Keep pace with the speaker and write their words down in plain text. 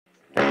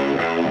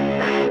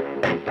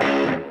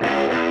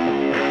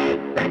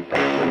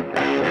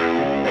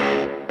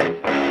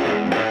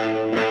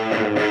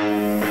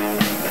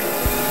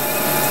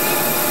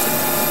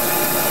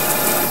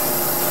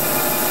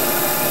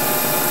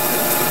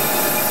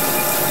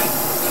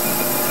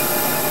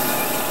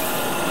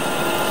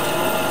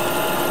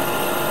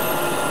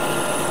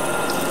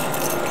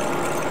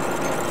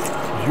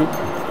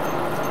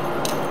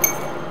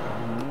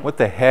What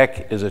the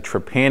heck is a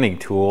trepanning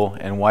tool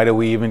and why do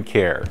we even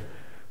care?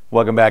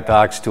 Welcome back to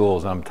Ox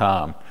Tools, I'm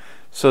Tom.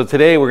 So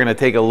today we're going to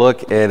take a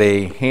look at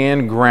a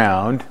hand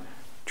ground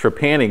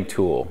trepanning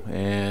tool,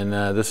 and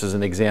this is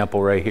an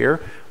example right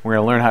here. We're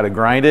going to learn how to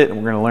grind it, and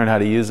we're going to learn how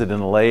to use it in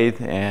the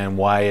lathe and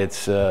why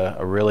it's a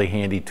really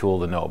handy tool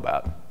to know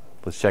about.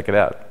 Let's check it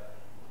out.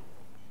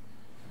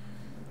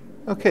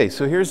 Okay,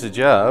 so here's the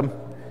job,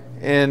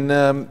 and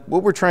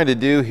what we're trying to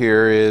do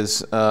here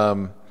is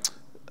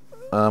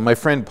my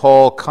friend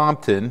Paul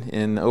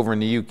Compton over in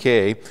the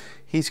UK,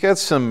 he's got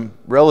some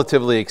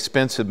relatively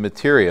expensive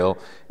material,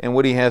 and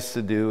what he has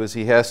to do is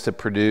he has to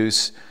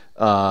produce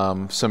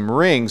some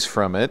rings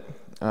from it,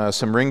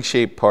 some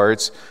ring-shaped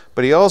parts,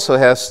 but he also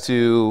has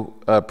to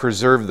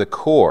preserve the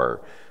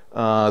core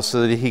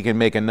so that he can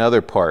make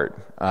another part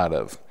out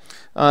of.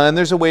 And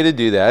there's a way to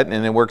do that,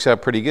 and it works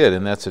out pretty good,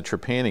 and that's a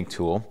trepanning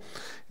tool.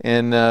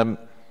 And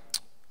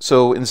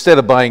so instead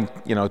of buying,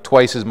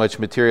 twice as much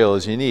material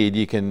as you need,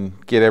 you can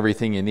get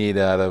everything you need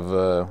out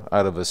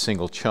of a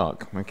single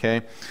chunk.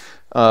 Okay,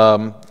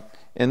 and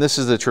this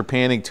is the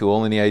trepanning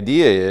tool, and the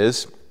idea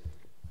is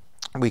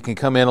we can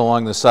come in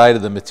along the side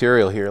of the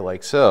material here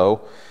like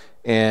so,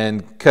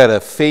 and cut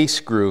a face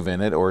groove in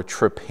it, or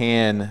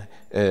trepan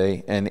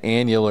an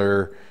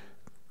annular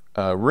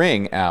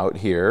ring out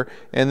here,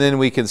 and then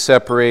we can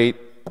separate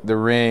the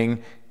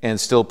ring and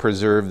still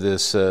preserve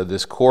this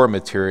this core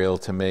material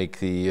to make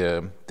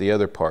the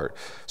other part.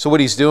 So what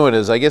he's doing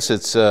is, I guess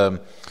it's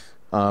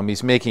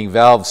he's making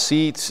valve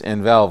seats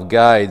and valve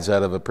guides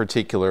out of a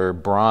particular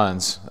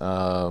bronze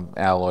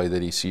alloy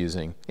that he's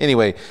using.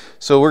 Anyway,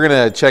 so we're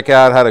going to check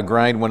out how to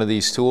grind one of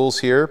these tools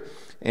here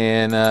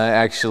and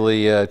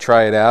actually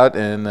try it out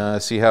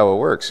and see how it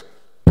works.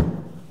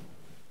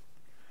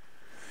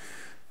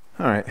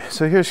 All right,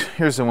 so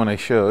here's the one I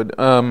showed.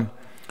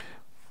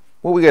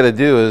 What we got to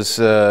do is,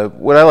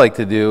 what I like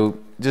to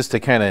do, just to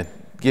kind of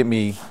get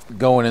me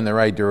going in the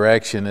right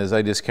direction, is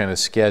I just kind of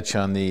sketch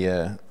on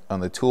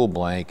the tool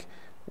blank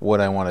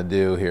what I want to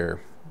do here.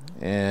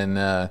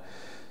 And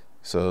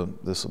so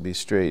this will be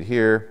straight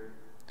here,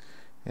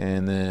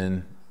 and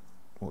then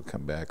we'll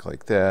come back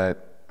like that,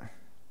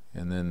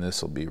 and then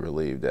this will be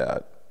relieved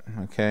out.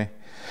 Okay,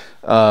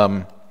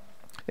 and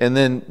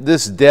then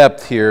this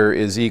depth here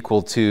is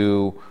equal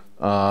to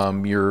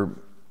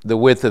the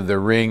width of the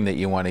ring that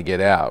you want to get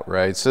out,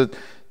 right? So,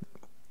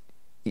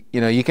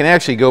 you can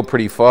actually go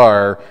pretty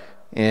far,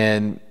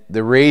 and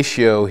the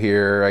ratio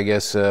here, I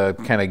guess,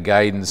 kind of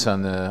guidance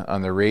on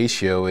the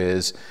ratio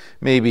is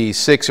maybe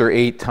 6 or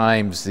 8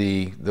 times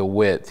the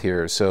width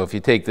here. So if you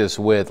take this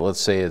width,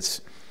 let's say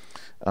it's,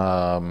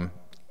 an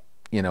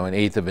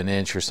 1/8 of an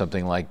inch or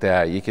something like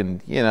that, you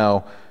can,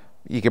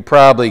 you could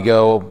probably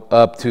go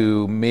up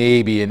to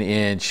maybe an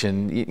inch,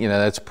 and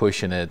that's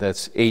pushing it.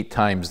 That's 8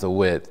 times the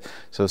width.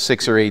 So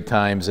 6 or 8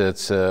 times,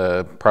 that's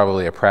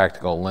probably a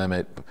practical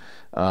limit,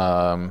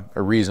 a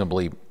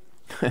reasonably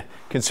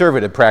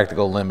conservative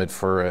practical limit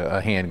for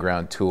a hand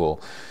ground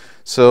tool.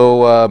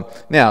 So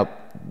now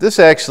this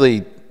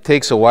actually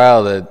takes a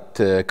while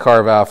to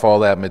carve off all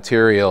that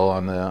material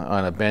on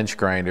a bench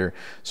grinder.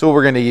 So what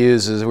we're going to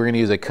use is we're going to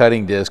use a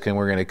cutting disc, and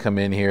we're going to come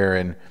in here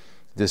and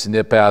just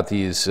nip out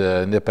this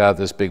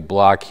big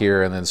block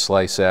here, and then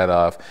slice that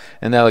off,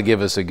 and that'll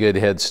give us a good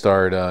head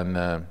start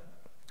on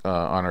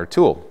our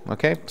tool.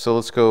 Okay, so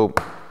let's go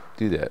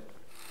do that.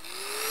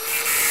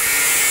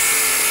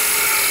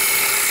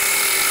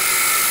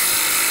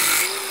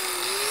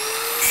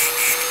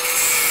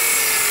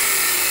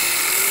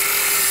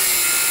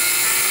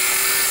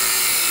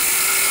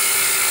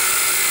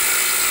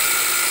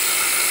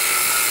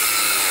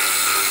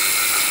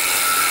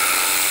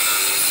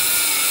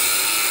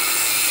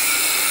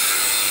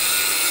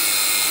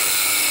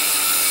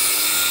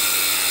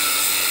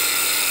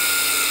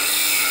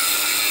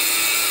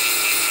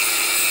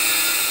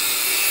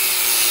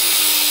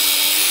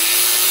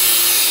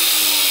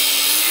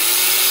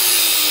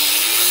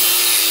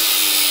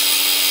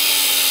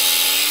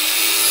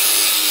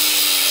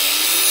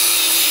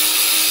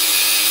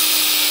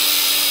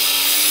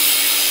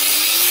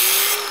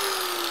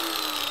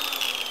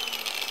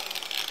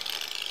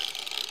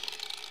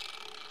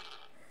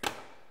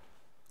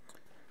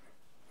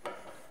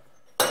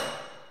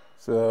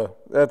 So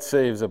that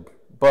saves a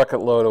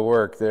bucket load of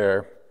work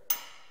there.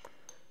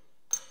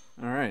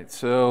 All right,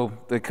 so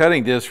the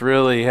cutting disc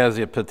really has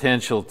the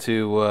potential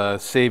to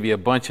save you a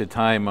bunch of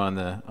time on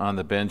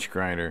the bench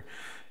grinder.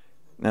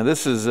 Now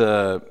this is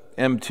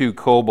M2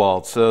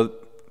 Cobalt, so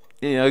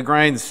it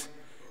grinds.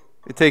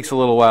 It takes a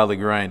little while to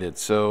grind it.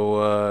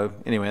 So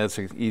anyway, that's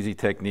an easy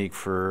technique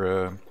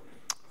for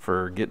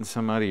getting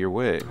some out of your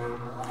way.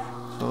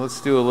 So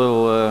let's do a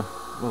little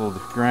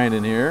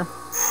grinding here.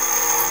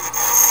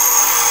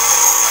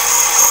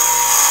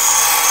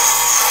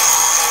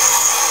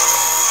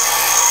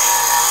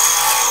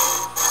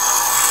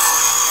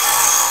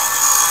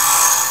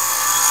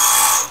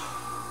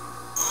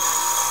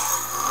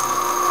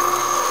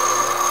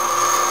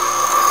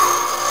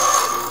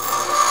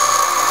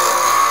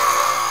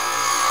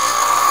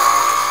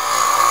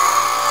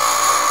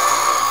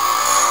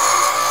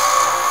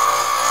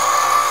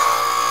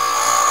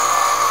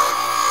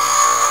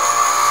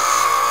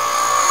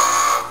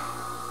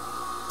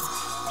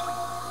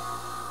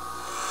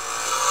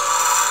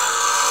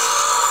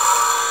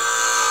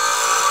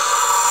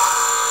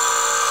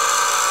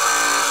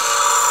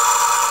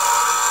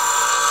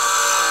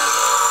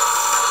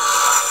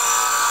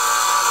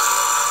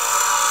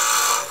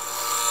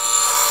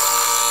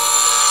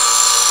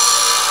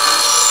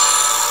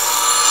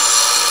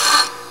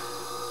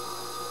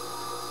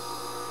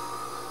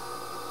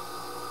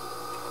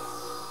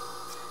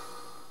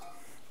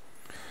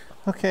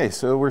 Okay,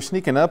 so we're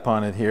sneaking up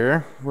on it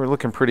here. We're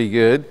looking pretty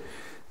good.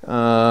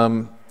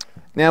 Now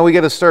we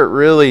got to start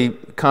really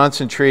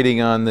concentrating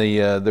on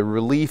the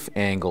relief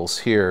angles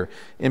here,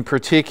 in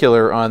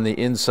particular on the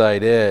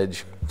inside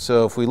edge.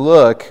 So if we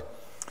look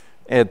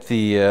at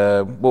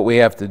the what we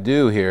have to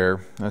do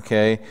here,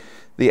 okay,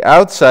 the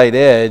outside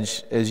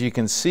edge, as you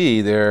can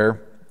see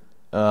there,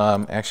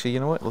 actually,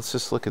 you know what? Let's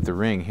just look at the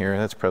ring here.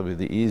 That's probably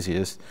the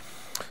easiest.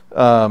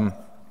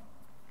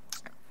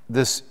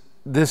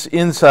 This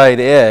inside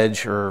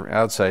edge, or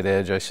outside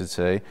edge, I should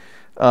say,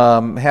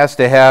 has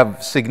to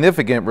have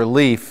significant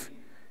relief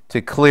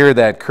to clear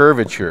that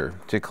curvature,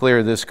 to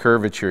clear this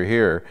curvature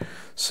here.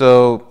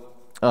 So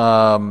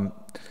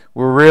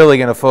we're really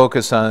going to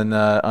focus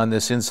on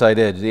this inside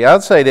edge. The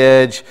outside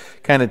edge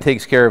kind of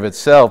takes care of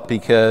itself,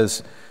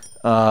 because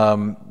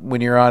when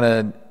you're on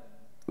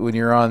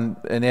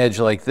an edge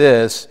like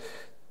this,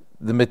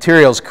 the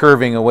material's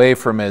curving away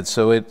from it,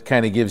 so it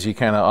kind of gives you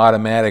kind of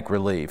automatic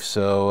relief.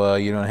 So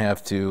you don't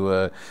have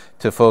to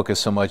focus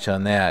so much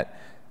on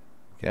that.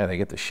 God, I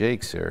get the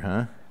shakes there,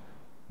 huh?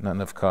 Not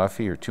enough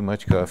coffee or too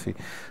much coffee.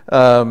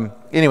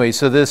 Anyway,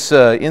 so this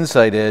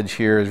inside edge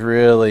here is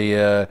really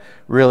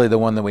the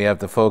one that we have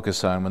to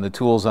focus on. When the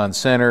tool's on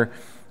center,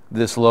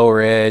 this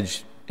lower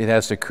edge, it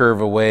has to curve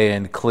away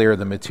and clear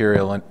the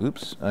material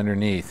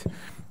underneath.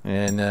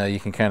 And you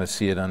can kind of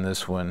see it on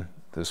this one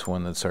that's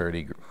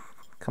already...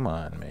 Come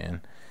on,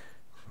 man.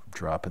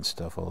 Dropping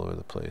stuff all over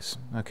the place.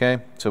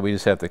 Okay, so we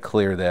just have to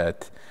clear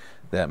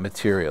that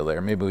material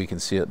there. Maybe we can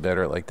see it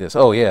better like this.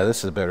 Oh yeah, this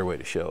is a better way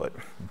to show it.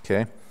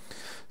 Okay,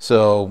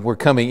 so we're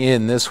coming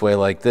in this way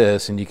like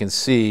this, and you can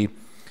see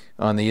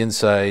on the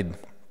inside,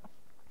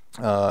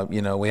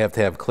 you know, we have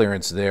to have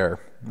clearance there.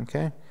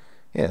 Okay,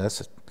 yeah,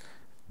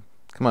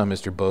 come on,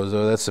 Mr.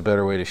 Bozo, that's a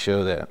better way to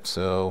show that.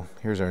 So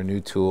here's our new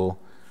tool,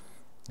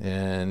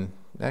 and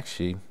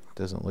actually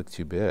doesn't look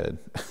too bad.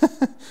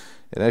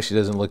 It actually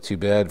doesn't look too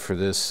bad for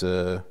this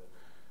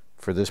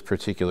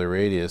particular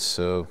radius.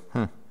 So,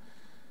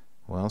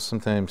 well,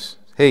 sometimes,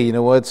 hey, you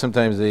know what?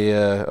 Sometimes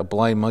a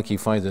blind monkey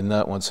finds a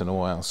nut once in a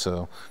while.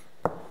 So,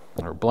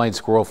 or a blind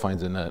squirrel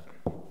finds a nut.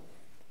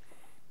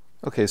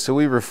 Okay, so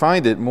we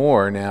refined it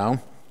more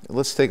now.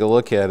 Let's take a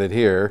look at it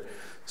here.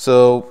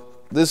 So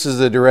this is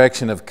the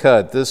direction of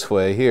cut this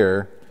way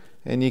here,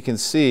 and you can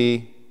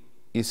see,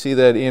 you see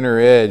that inner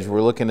edge.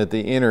 We're looking at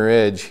the inner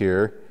edge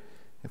here.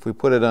 If we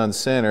put it on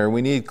center,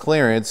 we need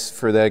clearance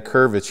for that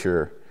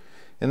curvature.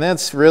 And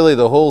that's really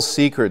the whole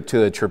secret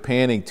to a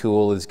trepanning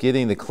tool, is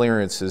getting the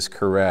clearances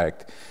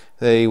correct.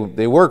 They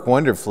work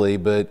wonderfully,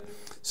 but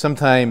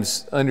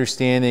sometimes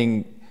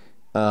understanding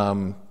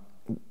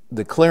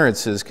the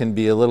clearances can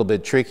be a little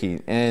bit tricky.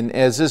 And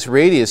as this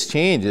radius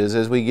changes,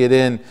 as we get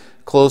in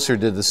closer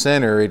to the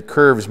center, it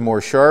curves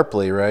more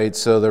sharply, right?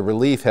 So the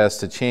relief has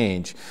to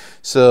change.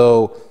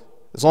 So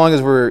as long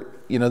as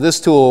this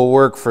tool will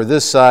work for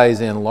this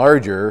size and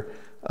larger,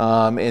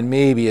 and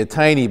maybe a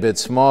tiny bit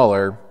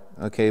smaller,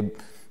 okay?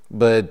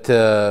 But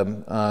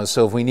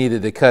so if we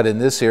needed to cut in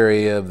this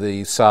area of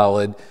the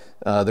solid,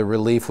 the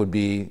relief would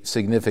be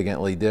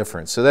significantly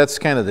different. So that's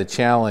kind of the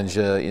challenge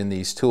in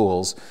these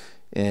tools,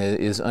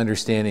 is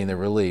understanding the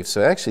relief.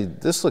 So actually,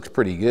 this looks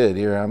pretty good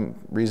here. I'm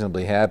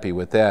reasonably happy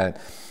with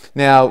that.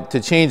 Now, to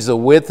change the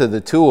width of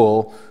the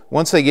tool,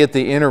 once I get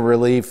the inner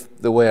relief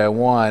the way I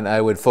want,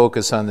 I would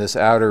focus on this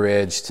outer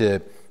edge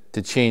to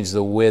change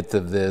the width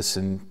of this,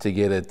 and to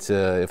get it,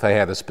 if I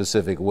had a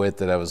specific width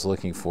that I was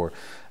looking for.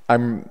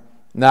 I'm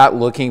not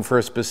looking for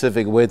a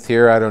specific width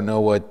here. I don't know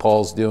what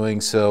Paul's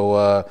doing,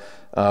 so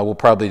we'll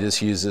probably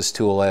just use this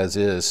tool as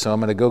is. So I'm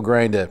going to go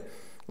grind a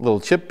little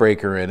chip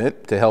breaker in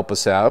it to help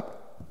us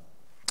out,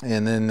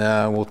 and then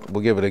we'll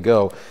give it a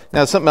go.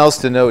 Now, something else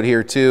to note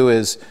here too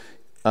is,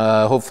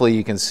 hopefully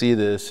you can see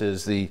this,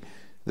 is the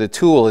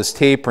tool is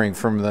tapering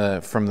from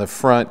the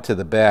front to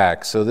the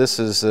back. So this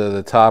is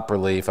the top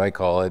relief, I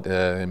call it,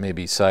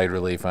 maybe side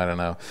relief, I don't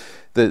know.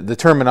 The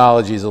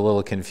terminology is a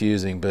little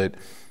confusing, but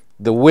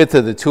the width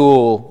of the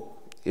tool,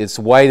 it's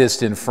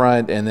widest in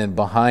front, and then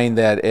behind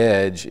that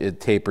edge it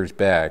tapers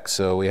back.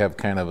 So we have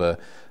kind of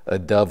a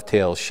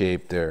dovetail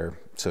shape there,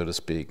 so to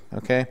speak.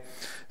 Okay,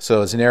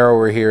 so it's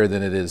narrower here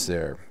than it is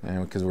there,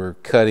 because we're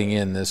cutting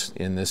in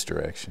this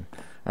direction.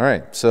 All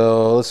right,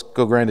 so let's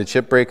go grind a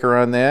chip breaker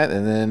on that,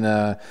 and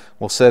then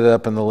we'll set it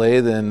up in the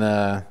lathe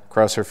and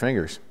cross our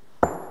fingers.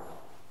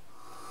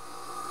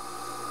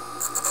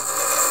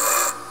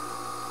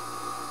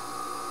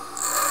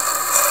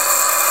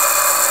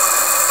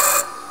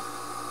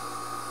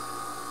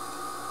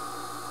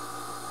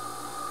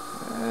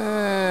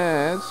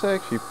 That's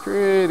actually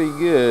pretty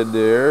good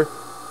there.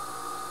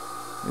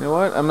 You know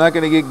what? I'm not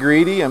going to get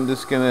greedy. I'm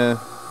just going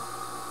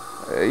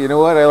to... you know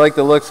what? I like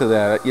the looks of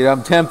that. You know,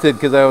 I'm tempted,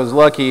 because I was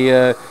lucky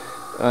and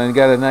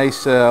got a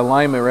nice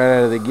alignment right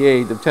out of the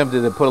gate. I'm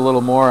tempted to put a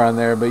little more on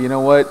there, but you know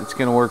what? It's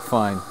going to work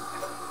fine.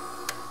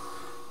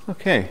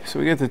 Okay, so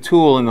we got the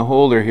tool in the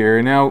holder here.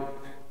 Now,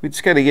 we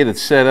just got to get it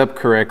set up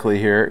correctly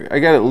here. I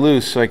got it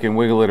loose so I can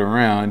wiggle it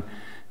around.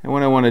 And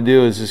what I want to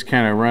do is just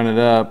kind of run it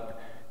up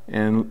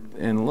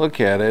and look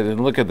at it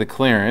and look at the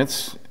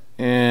clearance.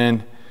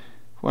 And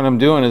what I'm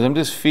doing is I'm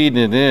just feeding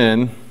it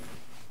in.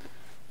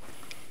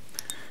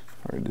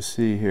 Hard to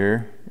see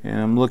here. And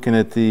I'm looking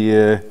at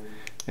the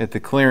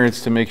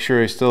clearance to make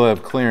sure I still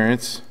have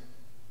clearance.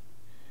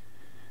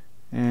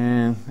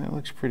 And that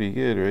looks pretty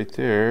good right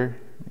there.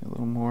 A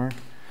little more.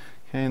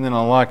 Okay, and then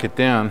I'll lock it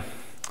down.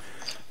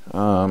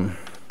 And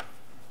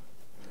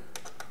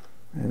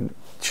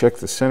check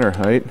the center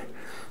height.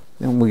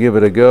 Then we'll give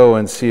it a go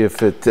and see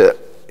if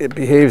it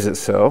behaves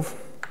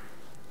itself.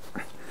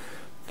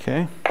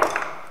 Okay.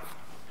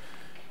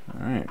 All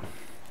right.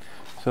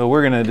 So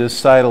we're going to just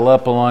sidle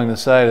up along the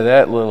side of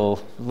that little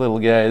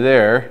guy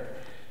there,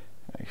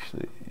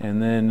 actually,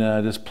 and then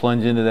just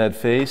plunge into that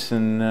face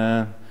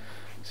and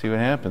see what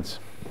happens.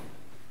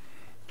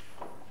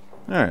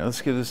 All right,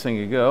 let's give this thing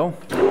a go.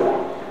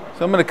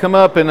 So I'm going to come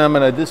up and I'm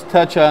going to just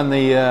touch on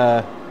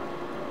the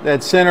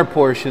that center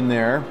portion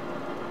there.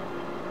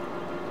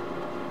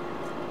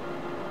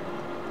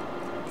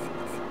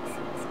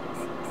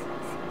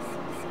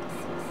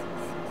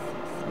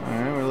 All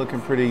right, we're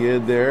looking pretty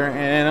good there.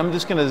 And I'm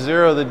just going to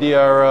zero the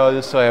DRO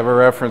just so I have a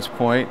reference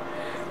point.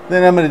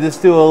 Then I'm going to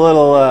just do a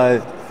little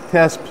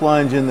test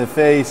plunge in the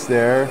face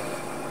there.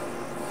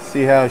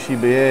 See how she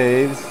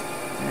behaves.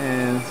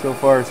 And so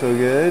far so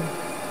good.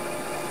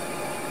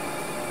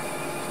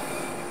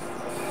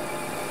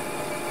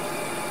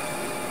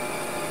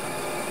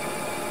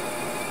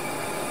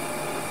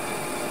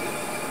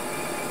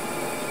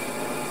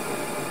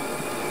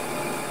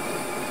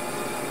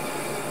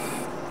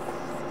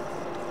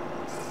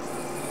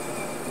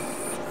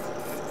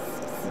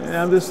 And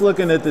I'm just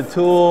looking at the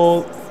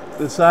tool,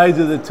 the sides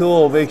of the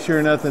tool, make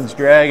sure nothing's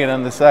dragging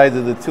on the sides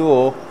of the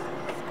tool.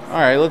 All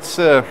right, let's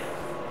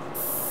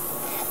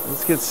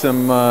get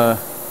some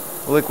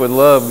liquid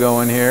love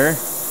going here.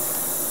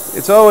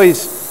 It's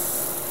always,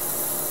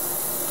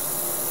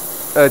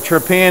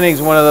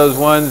 Trepanning's one of those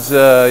ones,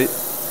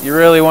 you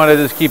really want to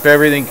just keep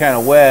everything kind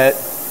of wet.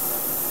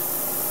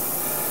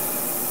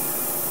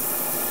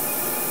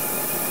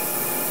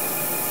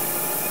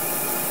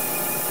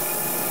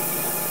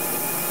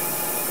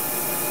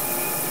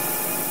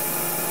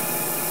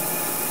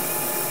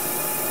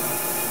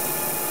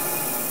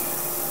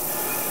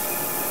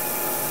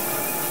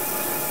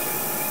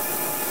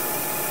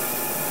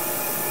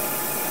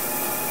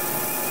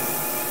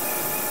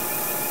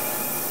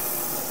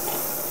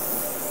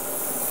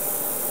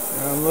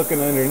 I'm looking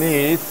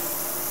underneath.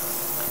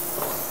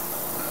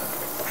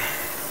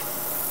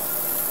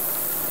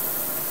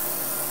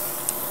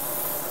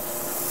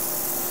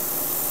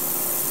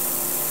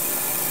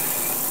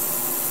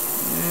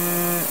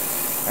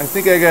 I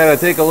think I gotta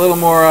take a little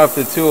more off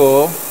the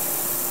tool.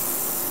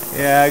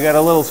 Yeah, I got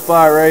a little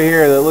spot right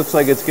here that looks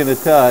like it's gonna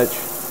touch.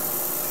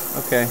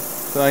 Okay,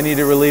 so I need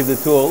to relieve the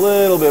tool a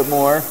little bit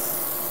more.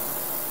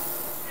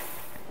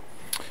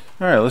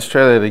 All right, let's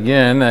try that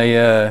again.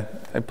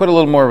 I put a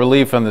little more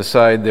relief on the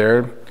side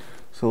there,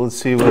 so let's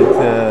see what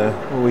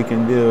we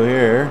can do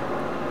here.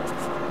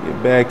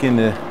 Get back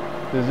into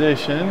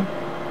position.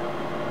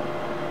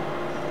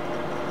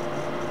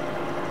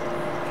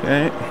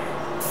 Okay.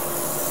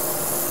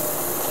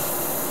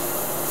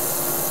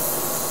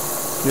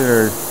 Get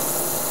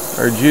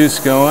our juice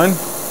going.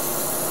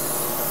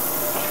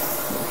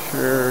 Make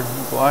sure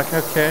block.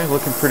 Okay,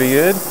 looking pretty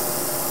good.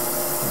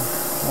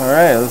 All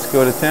right, let's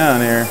go to town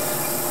here.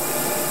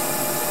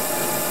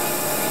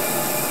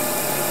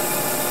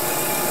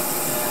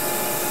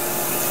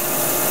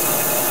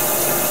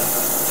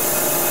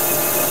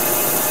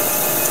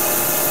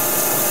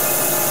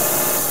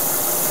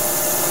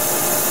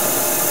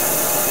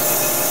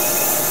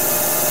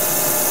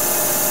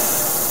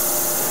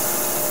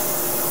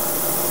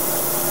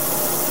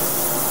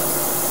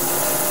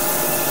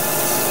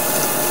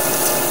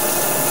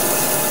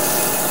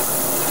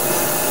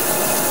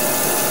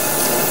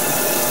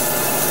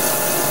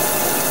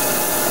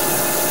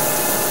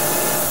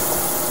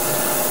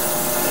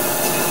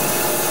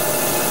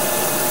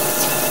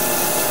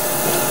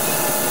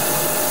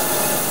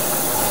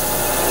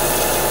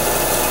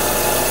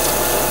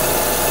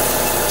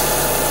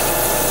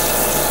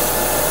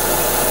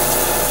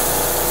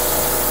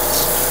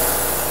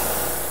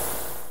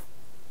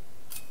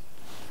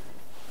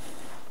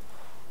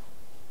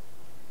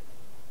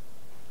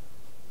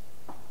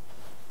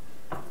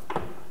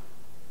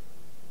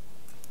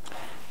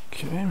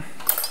 Okay.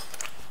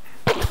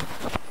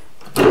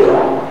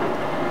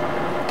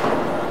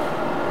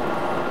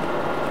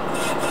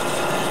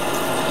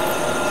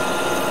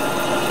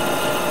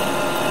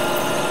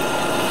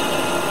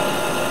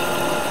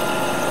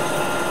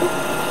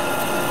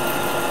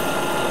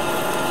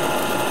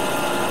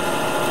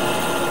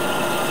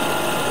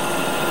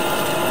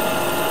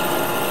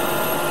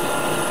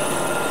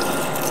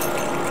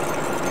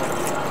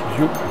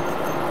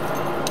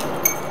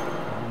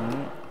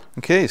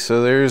 Okay,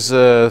 so there's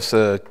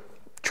a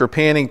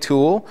Trepanning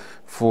tool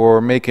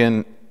for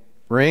making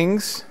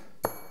rings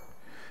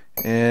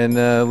and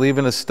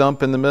leaving a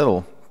stump in the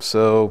middle.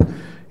 So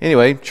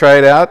anyway, try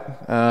it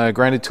out,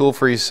 grind a tool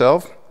for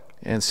yourself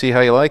and see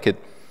how you like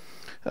it.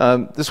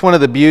 This is one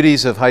of the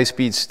beauties of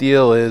high-speed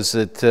steel is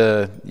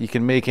that you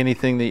can make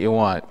anything that you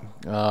want.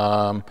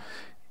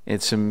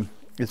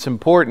 It's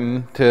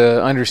important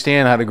to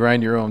understand how to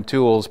grind your own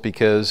tools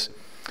because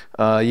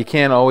you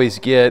can't always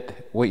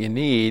get what you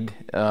need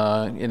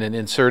in an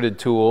inserted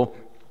tool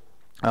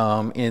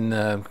in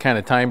the kind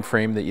of time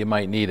frame that you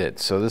might need it.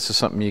 So this is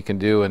something you can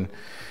do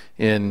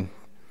in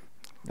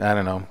I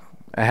don't know,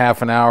 a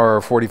half an hour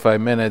or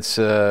 45 minutes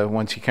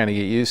once you kind of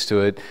get used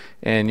to it,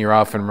 and you're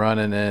off and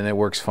running and it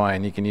works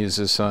fine. You can use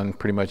this on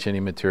pretty much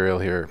any material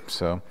here.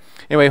 So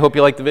anyway, hope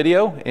you liked the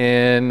video,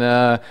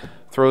 and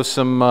throw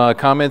some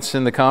comments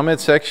in the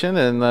comment section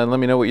and let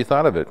me know what you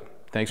thought of it.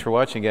 Thanks for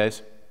watching,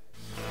 guys.